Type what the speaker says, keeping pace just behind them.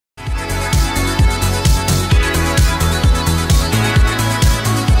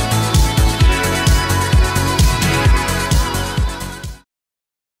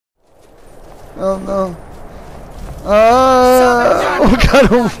Oh no. What kind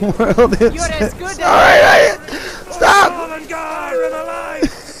of world is this? Alright, stop!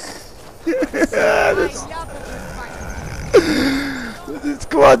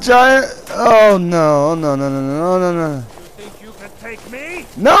 Come on, giant! Oh no! Oh no! No! No! No! No! No! You think you can take me?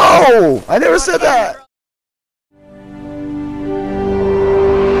 No! I never said that.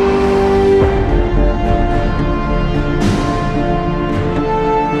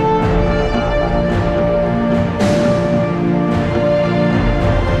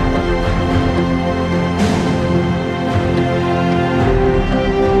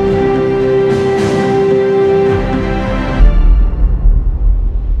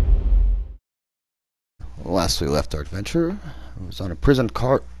 Last we left our adventure, I was on a prison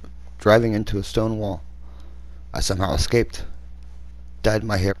cart driving into a stone wall. I somehow escaped, dyed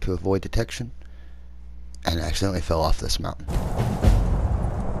my hair to avoid detection, and accidentally fell off this mountain.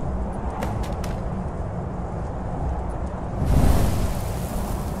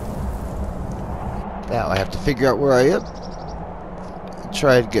 Now I have to figure out where I am and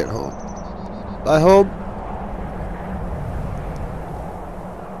try to get home. Bye, home.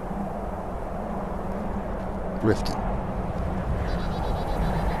 Riften.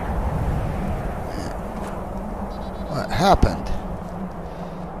 What happened?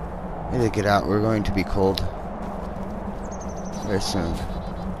 We need to get out. We're going to be cold very soon.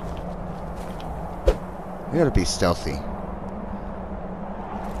 We gotta be stealthy.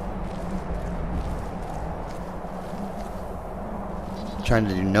 Trying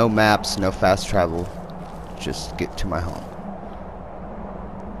to do no maps, no fast travel. Just get to my home.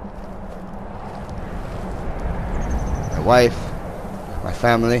 My wife, my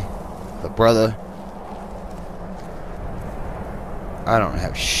family, the brother. I don't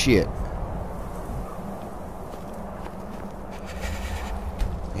have shit.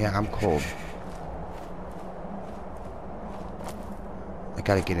 Yeah, I'm cold. I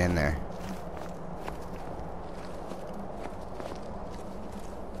gotta get in there.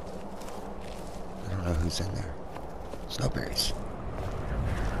 I don't know who's in there. Snowberries.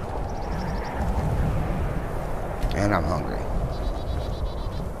 And I'm hungry.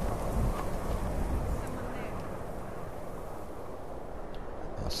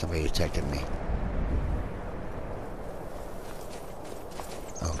 Oh, somebody detected me.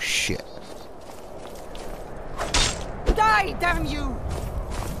 Oh shit. Die, damn you!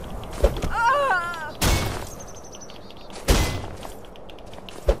 Ah!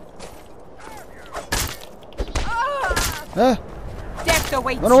 Ah! Death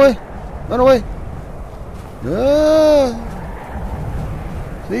awaits. Run away! Run away! No!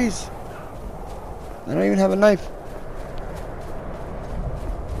 Please. I don't even have a knife.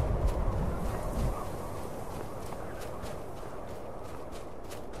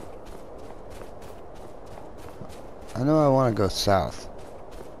 I know I want to go south.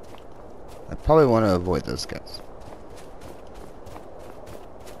 I probably want to avoid those guys.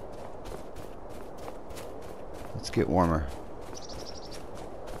 Let's get warmer.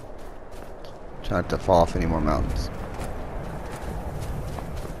 Try not to fall off any more mountains.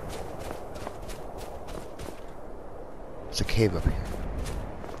 There's a cave up here.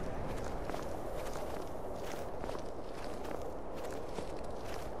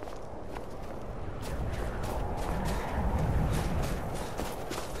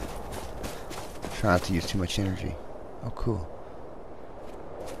 Try not to use too much energy. Oh, cool.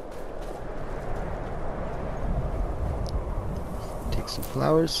 Take some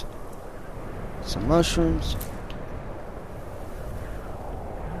flowers, some mushrooms.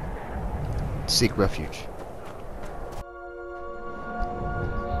 Seek refuge.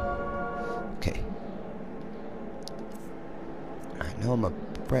 Okay. I know I'm a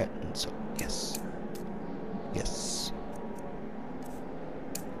brat, and so yes. Yes.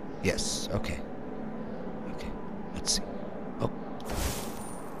 Yes, okay. Okay, let's see. Oh.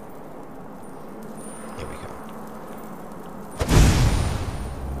 There we go.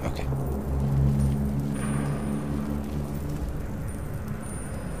 Okay.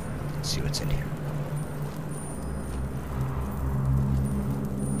 Let's see what's in here.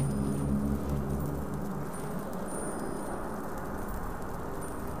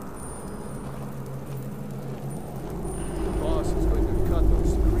 The boss is going to cut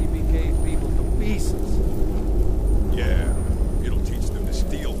those creepy cave people to pieces. Yeah, it'll teach them to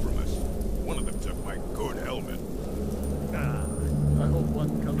steal from us. One of them took my good helmet. Ah, I hope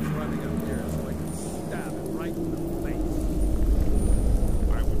one comes running up here so I can stab it right in the face.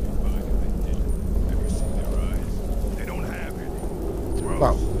 I would be fine if they didn't. Have you seen their eyes? They don't have any. Gross.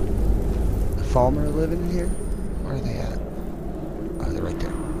 Wow. The farmer living in here? Where are they at? Oh, they're right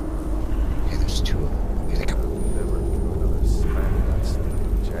there. Okay, there's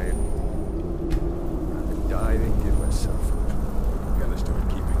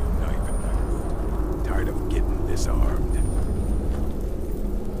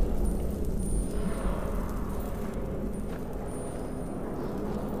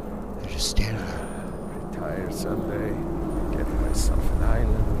just standing there. Retire someday. Get myself an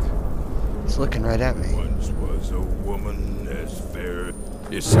island. He's looking right at me. Once was a woman as fair.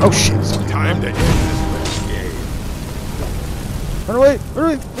 It's Oh shit! Sorry. time to end this game. Run away! Run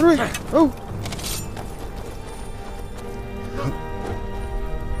away! Run away! Oh!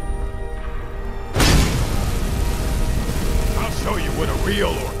 I'll show you what a real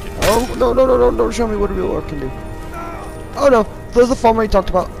orc can do. Oh no! No! No! No! Don't show me what a real orc can do. Oh no! There's the farmer he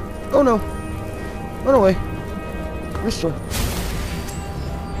talked about. Oh no! Run away! Restore.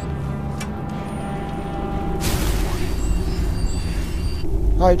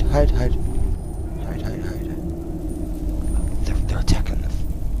 Hide! Hide! Hide! Hide! Hide! Hide! They're attacking the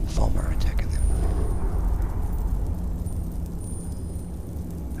farmer. Attacking them.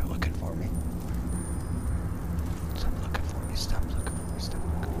 They're looking for me. Stop looking for me. Stop looking for me. Stop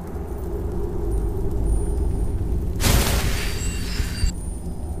looking for me.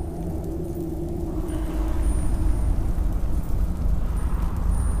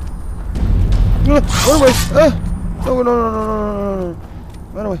 Run away! No! No! No! No! No! No! No!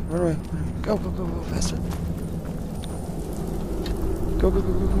 Run away! Run away! Go! Go! Go! Go! Faster! Go! Go!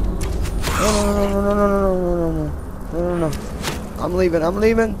 Go! Go! Go! No! No! No! No! No! No! No! No! No! No! I'm leaving! I'm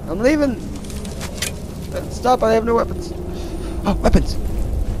leaving! I'm leaving! Stop! I have no weapons! Oh! Weapons!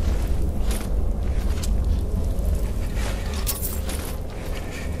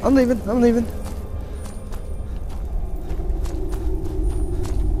 I'm leaving! I'm leaving!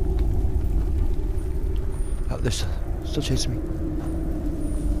 Oh, they're still chasing me.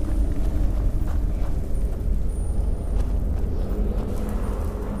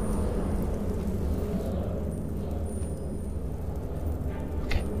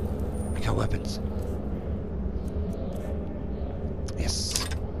 Okay, I got weapons. Yes.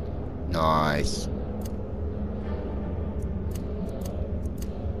 Nice.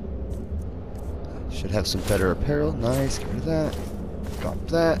 Should have some better apparel. Nice. Get rid of that. Drop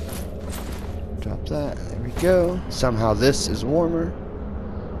that. Drop that. There we go. Somehow this is warmer.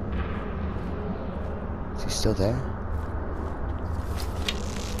 Is he still there?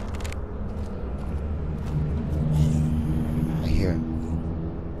 I hear him.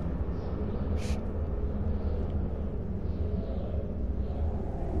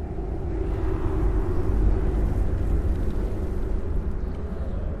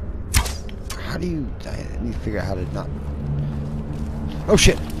 How do you... I need to figure out how to not... Oh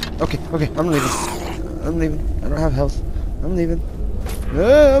shit! Okay, okay, I'm leaving. I'm leaving. I don't have health. I'm leaving.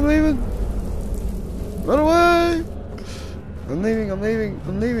 Yeah, I'm leaving. Run away! I'm leaving, I'm leaving,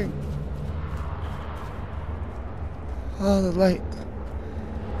 I'm leaving. Oh, the light.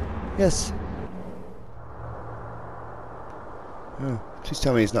 Yes. Oh, please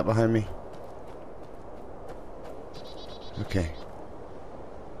tell me he's not behind me. Okay.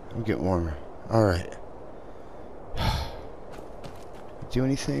 I'm getting warmer. Alright. Do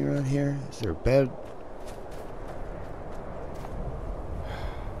anything around here? Is there a bed?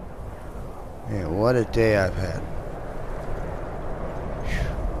 Man, what a day I've had.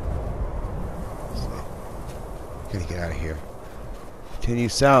 Gotta get out of here. Continue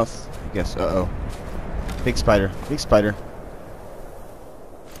south. I guess. Uh-oh. Big spider. Big spider.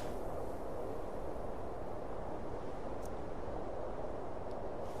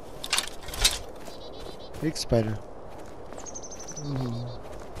 Big spider. Ooh.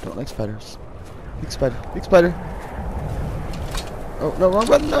 Don't like spiders. Big spider. Big spider. Oh, no, wrong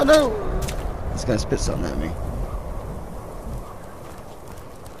button. No, no. It's gonna spit something at me.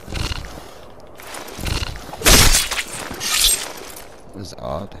 This is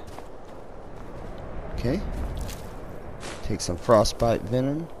odd. Okay. Take some frostbite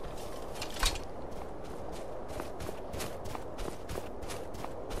venom.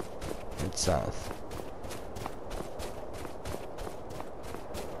 Head south.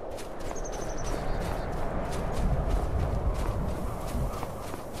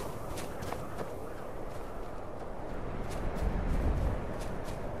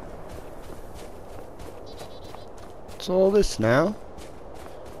 What's all this now?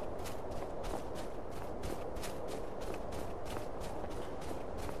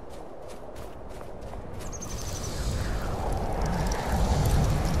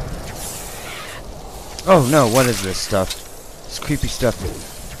 Oh no, what is this stuff? This creepy stuff.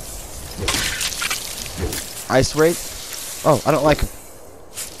 Ice Wraith? Oh, I don't like them.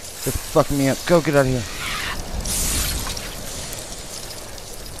 They're fucking me up. Go, get out of here.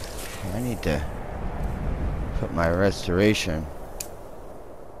 I need to put my restoration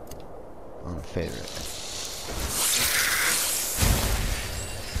on a favorite.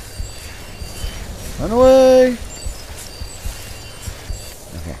 Run away!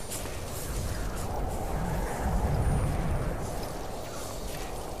 Okay.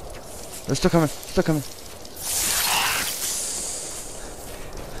 They're still coming. Still coming.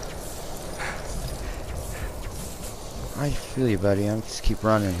 I feel you, buddy. I'm just keep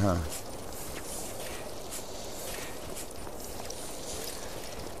running, huh?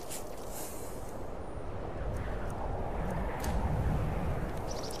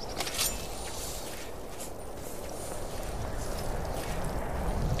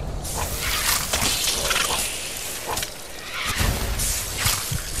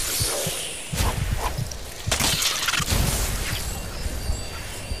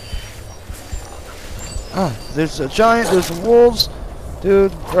 Ah, there's a giant, there's wolves.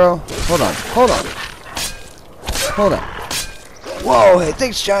 Dude, bro. Hold on, hold on. Hold on. Whoa, hey,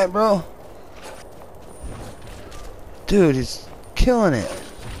 thanks, giant, bro. Dude, he's killing it.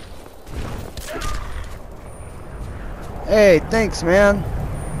 Hey, thanks, man.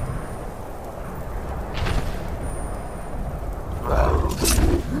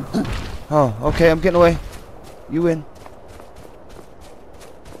 Oh, okay, I'm getting away. You win.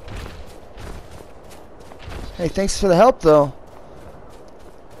 Hey, thanks for the help, though.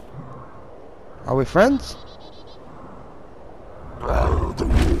 Are we friends?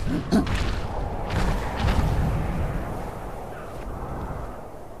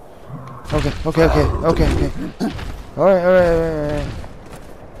 Okay. Alright.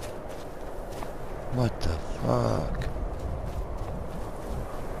 What the fuck?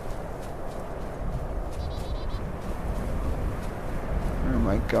 Where am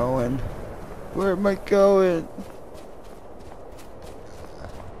I going? Where am I going?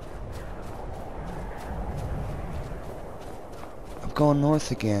 I'm going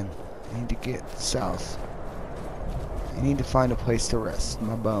north again. I need to get south. I need to find a place to rest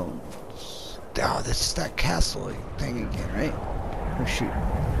my bones. Oh, this is that castle thing again, right? Oh shoot.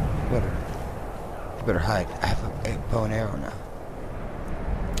 You better hide. I have a bow and arrow now.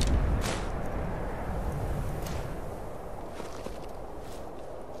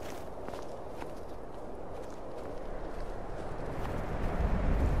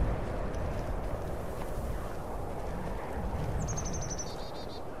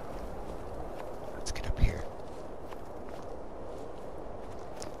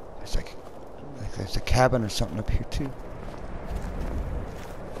 There's a cabin or something up here too.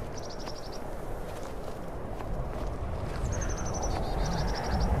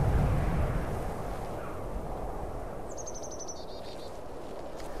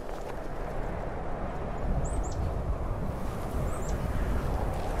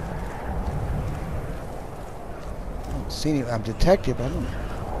 I don't see any. I'm detective. I don't know.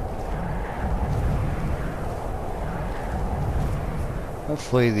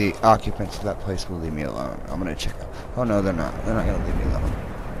 Hopefully the occupants of that place will leave me alone. I'm gonna check out. Oh no, they're not. They're not gonna leave me alone.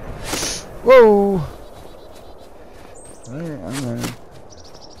 Whoa! Alright, I'm running.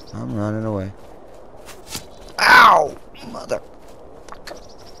 I'm running away. Ow! Mother.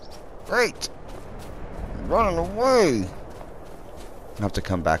 Great! I'm running away! I have to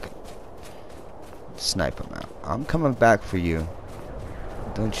come back and snipe them out. I'm coming back for you.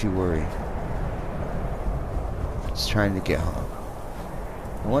 Don't you worry. I'm just trying to get home.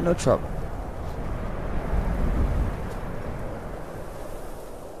 I want no trouble.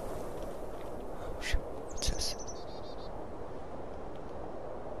 Oh shoot, what's this?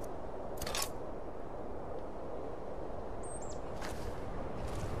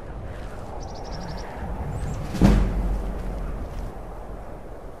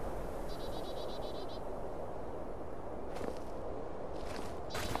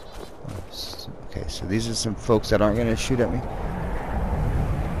 Okay, so these are some folks that aren't gonna shoot at me.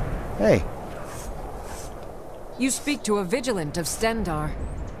 Hey. You speak to a vigilant of Stendar.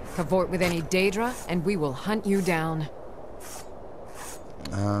 Cavort with any Daedra, and we will hunt you down.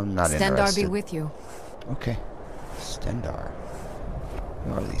 I'm not Stendar interested. be with you. Okay. Stendar.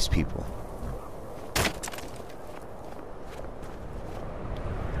 Who are these people?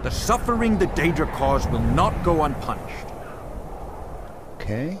 The suffering the Daedra cause will not go unpunished.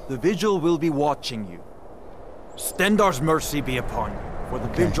 Okay. The Vigil will be watching you. Stendar's mercy be upon you, for the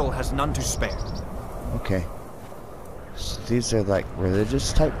Vigil has none to spare. Okay. So these are like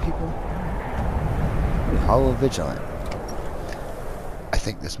religious type people? Hollow Vigilant. I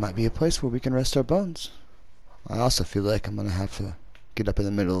think this might be a place where we can rest our bones. I also feel like I'm gonna have to get up in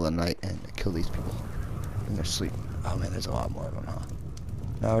the middle of the night and kill these people in their sleep. Oh man, there's a lot more of them, huh?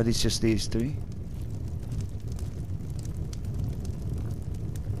 Now are these just these three?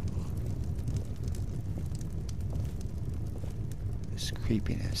 This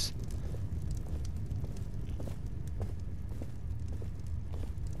creepiness.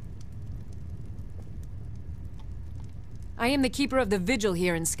 I am the keeper of the Vigil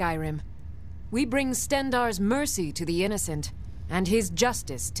here in Skyrim. We bring Stendar's mercy to the innocent, and his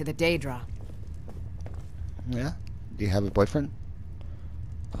justice to the Daedra. Yeah? Do you have a boyfriend?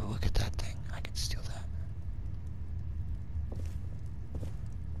 Oh, look at that thing. I can steal that.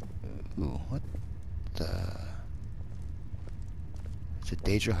 Ooh, what the... It's a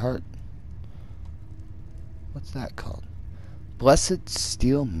Daedra heart? What's that called? Blessed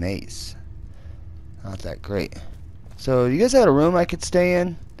Steel Mace. Not that great. So, you guys had a room I could stay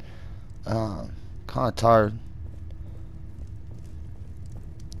in? Kind of tired.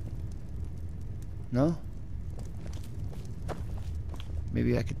 No?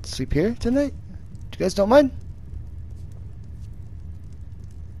 Maybe I could sleep here tonight? You guys don't mind?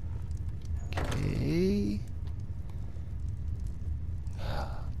 Okay.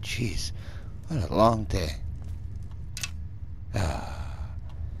 Jeez. What a long day.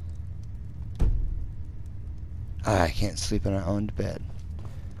 I can't sleep in our own bed.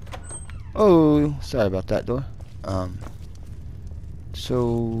 Oh, sorry about that door.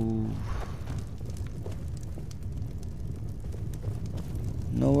 So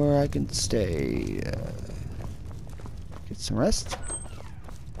nowhere I can stay. Get some rest.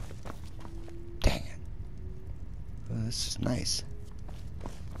 Dang it. Oh, this is nice.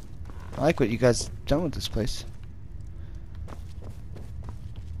 I like what you guys done with this place.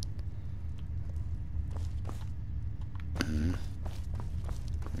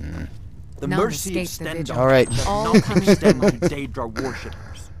 The None mercy of escape the vigil. Stendar All right. does All not come extend to to Daedra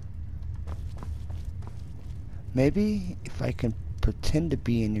worshippers. Maybe if I can pretend to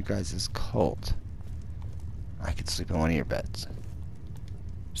be in your guys' cult, I could sleep in one of your beds.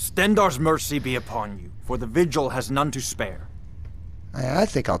 Stendar's mercy be upon you, for the vigil has none to spare. I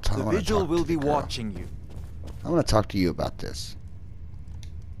think I'll talk. The vigil will be watching you. I want to talk to you about this.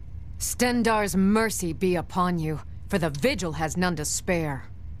 Stendar's mercy be upon you, for the vigil has none to spare.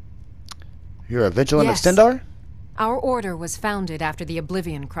 You're a vigilant Yes. of Stendar? Our order was founded after the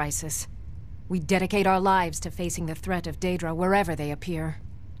Oblivion Crisis. We dedicate our lives to facing the threat of Daedra wherever they appear.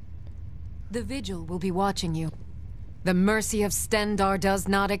 The vigil will be watching you. The mercy of Stendar does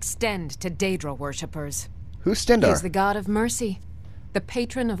not extend to Daedra worshippers. Who's He Stendar? is the god of mercy, the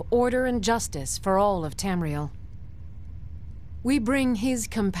patron of order and justice for all of Tamriel. We bring his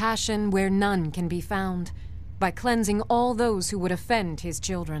compassion where none can be found, by cleansing all those who would offend his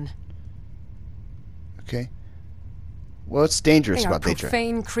children. Okay. What's dangerous They are about Daedra?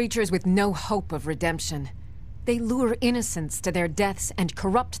 profane creatures with no hope of redemption. They lure innocents to their deaths and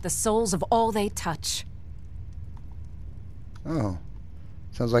corrupt the souls of all they touch. Oh.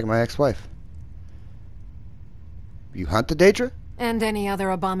 Sounds like my ex-wife. You hunt the Daedra? And any other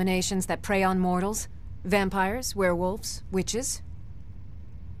abominations that prey on mortals. Vampires, werewolves, witches.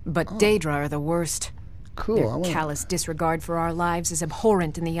 But Daedra are the worst. Cool. Their callous disregard for our lives is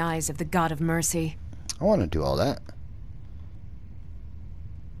abhorrent in the eyes of the God of mercy. I want to do all that.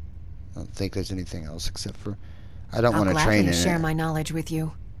 I don't think there's anything else except for I don't I'll want to train in gladly share it. my knowledge with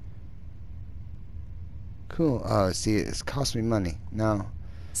you. Cool. Oh, see, it's cost me money. No.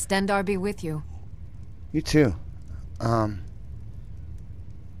 Stendar be with you. You too.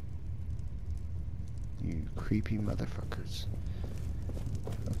 You creepy motherfuckers.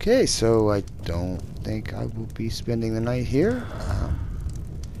 Okay, so I don't think I will be spending the night here.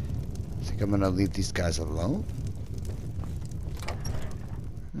 I think I'm gonna leave these guys alone.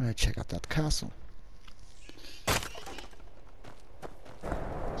 I'm gonna check out that castle.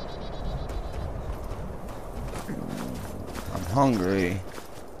 I'm hungry.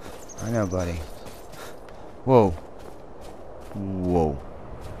 I know, buddy. Whoa. Whoa.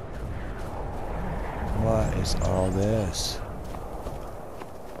 What is all this?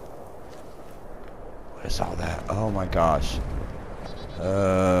 What is all that? Oh my gosh.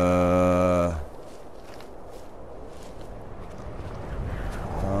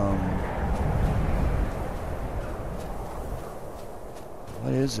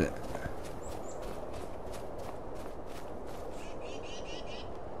 What is it?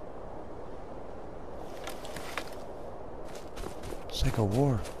 It's like a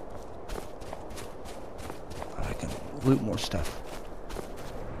war. I can loot more stuff.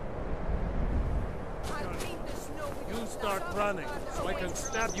 You start running, so I can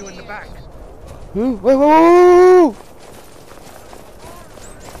stab you in the back. Ooh, wait, whoa,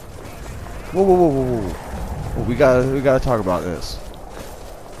 whoa, whoa, whoa, whoa, whoa, whoa, whoa. We gotta talk about this.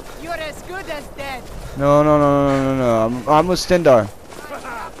 You're as good as dead. No. I'm with Stendar.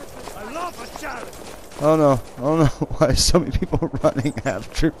 I love a challenge. Oh no. Why are so many people running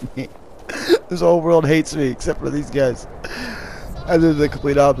after me? This whole world hates me except for these guys. I do the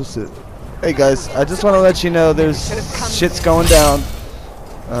complete opposite. Hey guys, I just want to let you know there's shit's going down.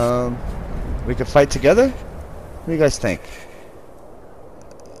 We could fight together? What do you guys think?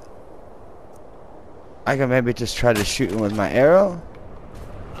 I can maybe just try to shoot him with my arrow.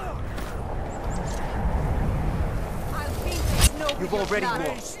 You've already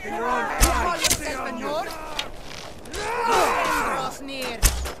lost.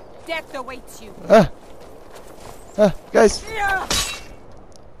 Death awaits you. Guys. Guys.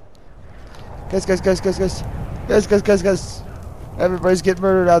 Everybody's getting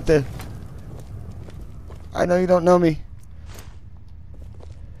murdered out there. I know you don't know me.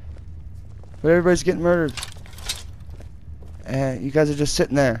 But everybody's getting murdered. And you guys are just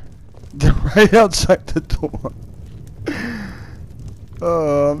sitting there. They're right outside the door.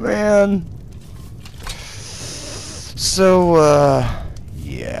 Oh, man. So,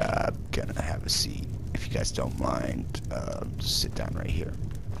 yeah, I'm gonna have a seat. If you guys don't mind, just sit down right here.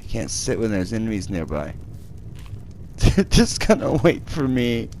 I can't sit when there's enemies nearby. They're just gonna wait for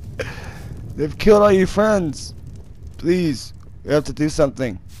me. They've killed all your friends. Please, we have to do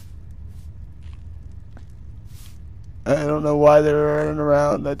something. I don't know why they're running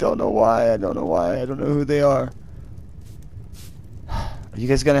around. I don't know why. I don't know who they are. Are you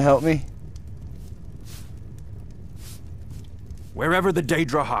guys gonna help me? Wherever the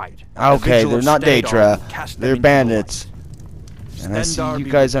Daedra hide. Okay, the they're not Daedra. They're bandits. And I see Stendarr you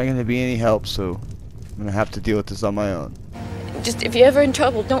be guys aren't gonna be any help, so I'm gonna have to deal with this on my own. Just, if you're ever in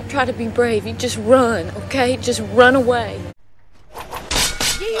trouble, don't try to be brave. You just run, okay? Just run away.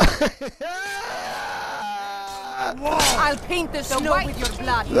 I'll paint the snow with your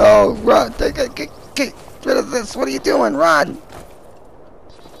blood. No, run! Get rid of this! What are you doing? Run!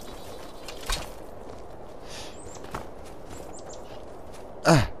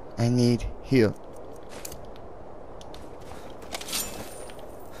 I need heal.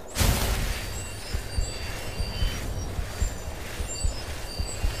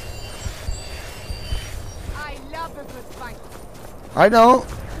 I love a good fight. I know.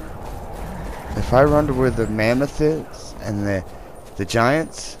 If I run to where the mammoth is and the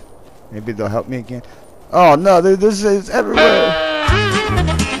giants, maybe they'll help me again. Oh no, this is everywhere.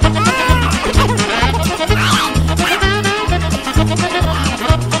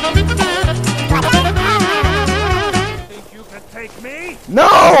 Think you can take me?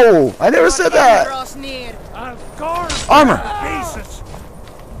 No, I never said that. Draws near. I'll guard Armor. pieces.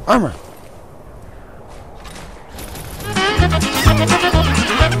 Armor.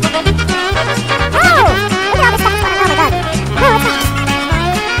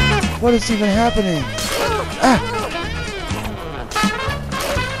 What is even happening?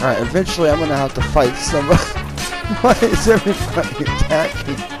 Alright, eventually I'm gonna have to fight somebody. Why is everybody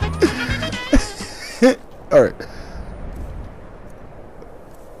attacking? Alright.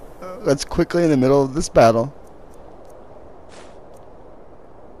 Let's quickly, in the middle of this battle,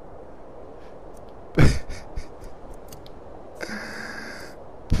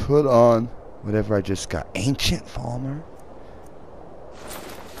 put on whatever I just got. Ancient Falmer?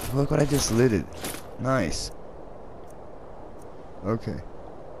 Look what I just looted. Nice. Okay.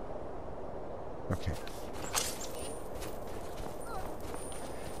 Okay.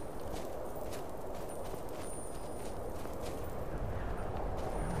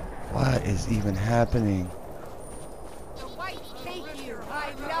 What is even happening? The white take you.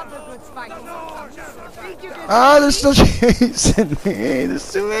 I love a good fight. Think you can Ah, they're still chasing me.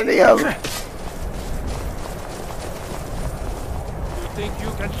 There's too many of them. Think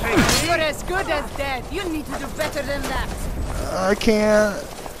you can take me? You're as good as dead. You need to do better than that. I can't.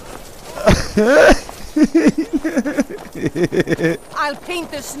 I'll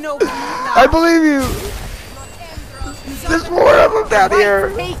paint the snow with your blood. I believe you. There's more of them down here.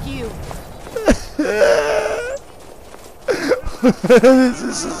 Take you.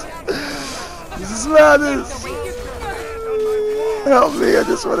 This is madness. Help me! I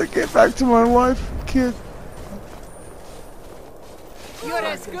just want to get back to my wife, kid. You're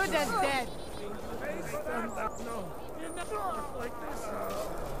as good as dead.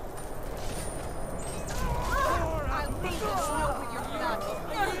 I'll paint the snow with your blood.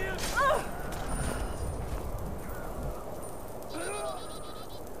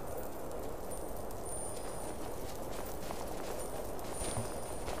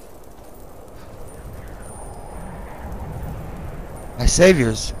 My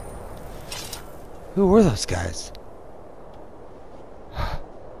saviors. Who were those guys? I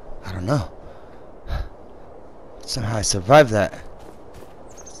don't know. Somehow I survived that.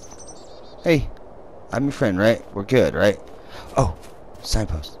 Hey, I'm your friend, right? We're good, right? Oh,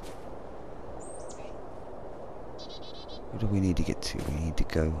 signpost. Where do we need to get to? We need to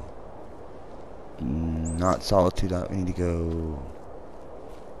go... not Solitude, we need to go...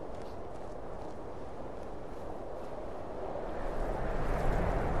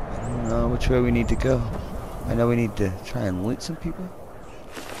 know which way we need to go. I know we need to try and loot some people.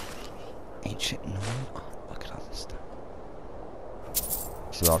 Ancient Norm. Oh, look at all this stuff.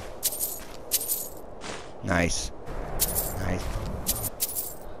 So, nice. Nice.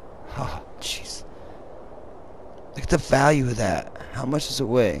 Oh, jeez. Look at the value of that. How much does it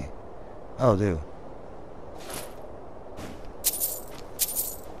weigh? Oh, dude.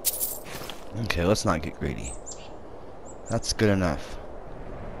 Okay, let's not get greedy. That's good enough.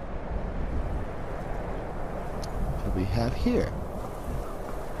 What do we have here?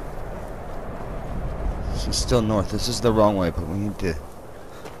 This is still north. This is the wrong way, but we need to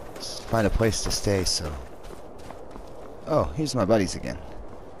find a place to stay, so... Oh, here's my buddies again.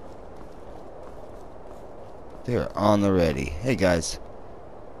 They're on the ready. Hey, guys.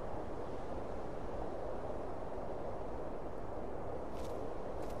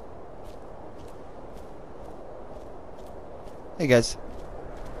 Hey, guys.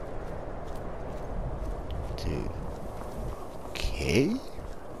 Dude. Okay.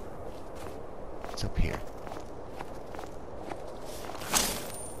 What's up here?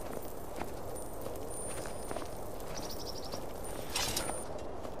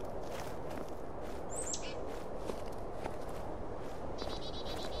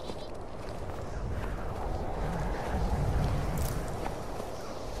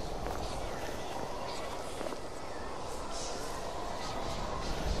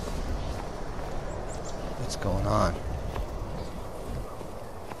 What's going on?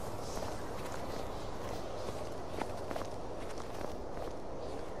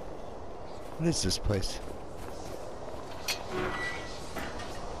 What is this place?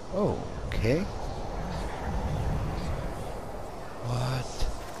 Oh, okay. What?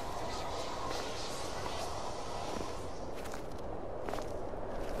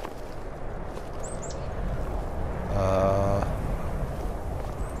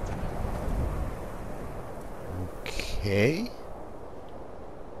 Okay.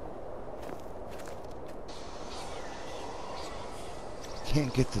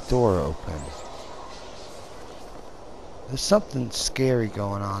 Can't get the door open. There's something scary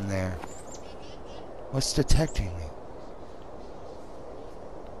going on there. What's detecting me?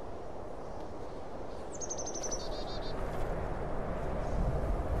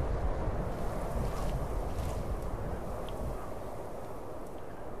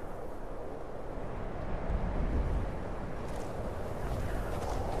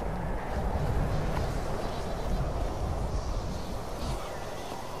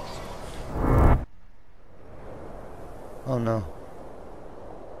 Oh no.